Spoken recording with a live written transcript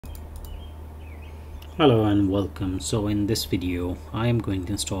Hello and welcome. So in this video I am going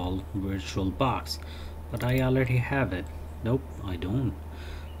to install VirtualBox, but I already have it. Nope, I don't.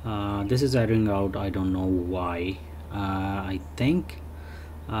 This is erroring out. I don't know why. I think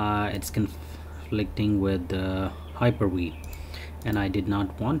it's conflicting with Hyper-V, and I did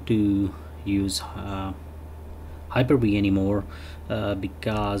not want to use Hyper-V anymore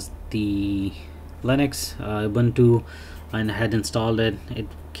because the Linux Ubuntu and had installed it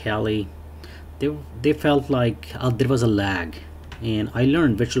Kali. They felt like there was a lag, and I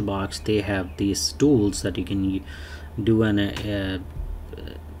learned VirtualBox they have these tools that you can do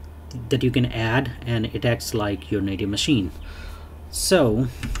that you can add, and it acts like your native machine. So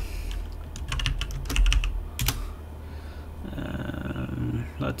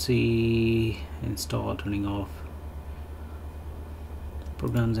let's see, install, turning off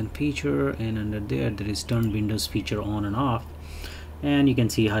programs and feature, and under there is turn Windows feature on and off, and you can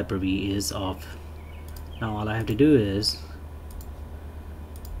see Hyper-V is off. Now all I have to do is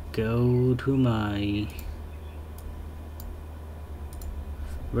go to my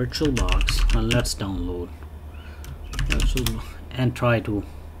VirtualBox and let's download and try to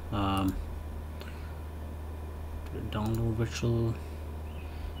download virtual.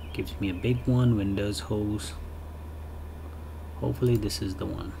 Gives me a big one, Windows host. Hopefully this is the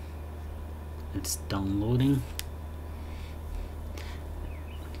one. It's downloading.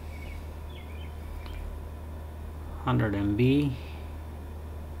 MB.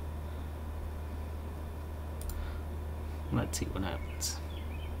 Let's see what happens.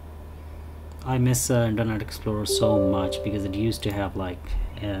 I miss Internet Explorer so much because it used to have like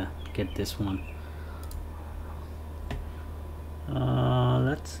get this one.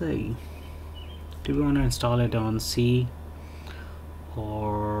 Let's see, do we want to install it on C,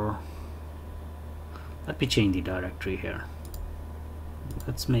 or let me change the directory here.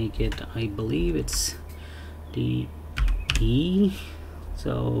 Let's make it, I believe it's DE,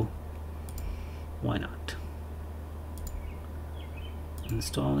 so why not?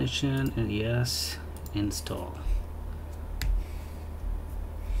 Installation, and yes, install.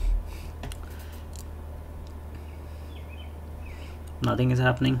 Nothing is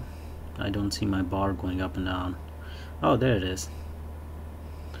happening. I don't see my bar going up and down. Oh, there it is.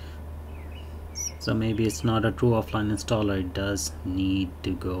 So maybe it's not a true offline installer. It does need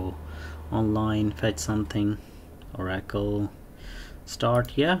to go online, fetch something. Oracle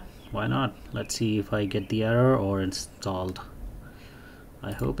start. Yeah, why not? Let's see if I get the error or installed.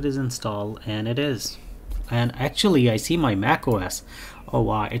 I hope it is installed, and it is. And actually I see my macOS. Oh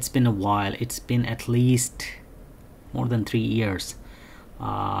wow, it's been a while. It's been at least more than 3 years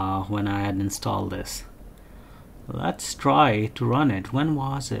when I had installed this. Let's try to run it. When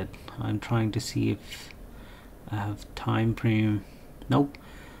was it? I'm trying to see if I have time frame. Nope.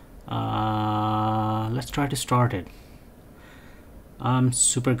 Let's try to start it. I'm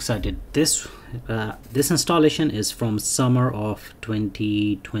super excited. This installation is from summer of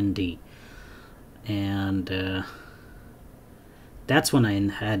 2020, and that's when I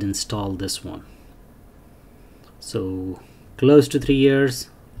had installed this one. So close to 3 years,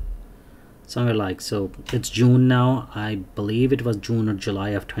 somewhere like, so it's June now. I believe it was June or July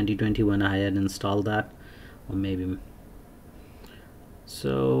of 2020 when I had installed that, or maybe.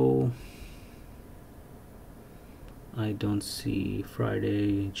 So I don't see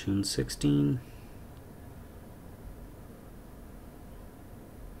Friday, June 16.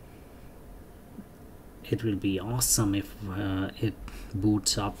 It will be awesome if it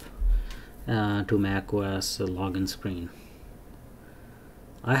boots up to macOS login screen.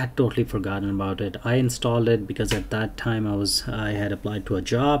 I had totally forgotten about it. I installed it because at that time I had applied to a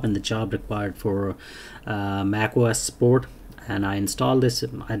job, and the job required for macOS support, and I installed this.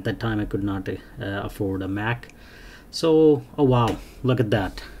 At that time I could not afford a Mac. So, oh wow, look at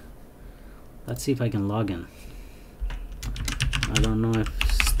that. Let's see if I can log in. I don't know if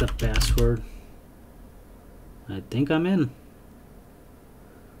it's the password. I think I'm in.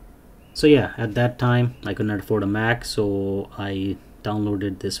 So yeah, at that time I could not afford a Mac, so I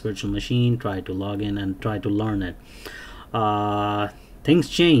downloaded this virtual machine, tried to log in and try to learn it. Things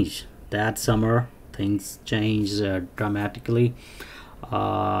changed that summer. Things changed dramatically.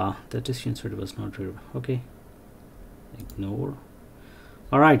 The disk insert was not true. Okay, ignore.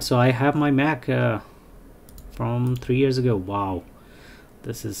 Alright, so I have my Mac from 3 years ago. Wow,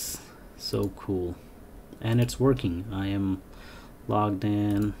 this is so cool, and it's working. I am logged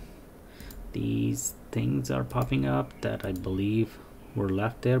in. These things are popping up that I believe were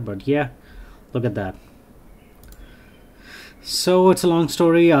left there, but yeah, look at that. So it's a long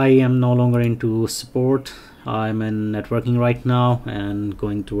story. I am no longer into support I'm in networking right now and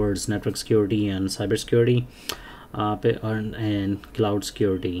going towards network security and cybersecurity and cloud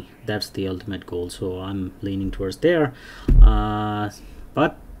security. That's the ultimate goal, so I'm leaning towards there.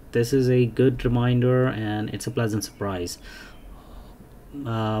 But this is a good reminder and it's a pleasant surprise.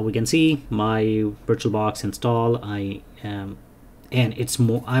 We can see my VirtualBox install. And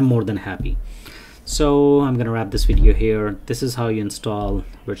I'm more than happy. So I'm gonna wrap this video here. This is how you install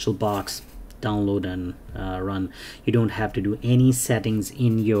VirtualBox, download and run. You don't have to do any settings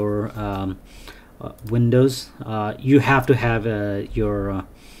in your Windows. You have to have your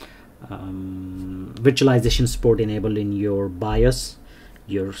virtualization support enabled in your BIOS.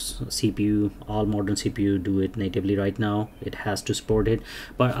 Your CPU, all modern CPU do it natively right now. It has to support it,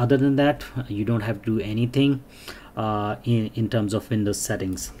 but other than that you don't have to do anything in terms of Windows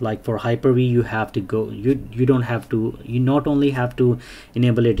settings. Like for Hyper-V, you have to go, you don't have to, you not only have to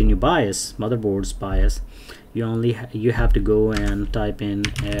enable it in your BIOS, motherboard's BIOS, you have to go and type in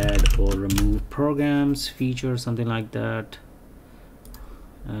add or remove programs feature, something like that.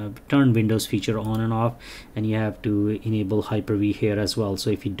 Turn Windows feature on and off, and you have to enable Hyper-V here as well. So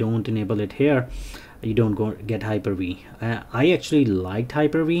if you don't enable it here, you don't get Hyper-V. I actually liked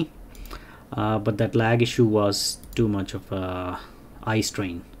Hyper-V, but that lag issue was too much of a eye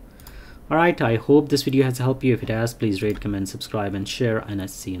strain. Alright, I hope this video has helped you. If it has, please rate, comment, subscribe and share, and I'll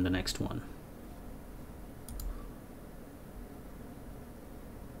see you in the next one.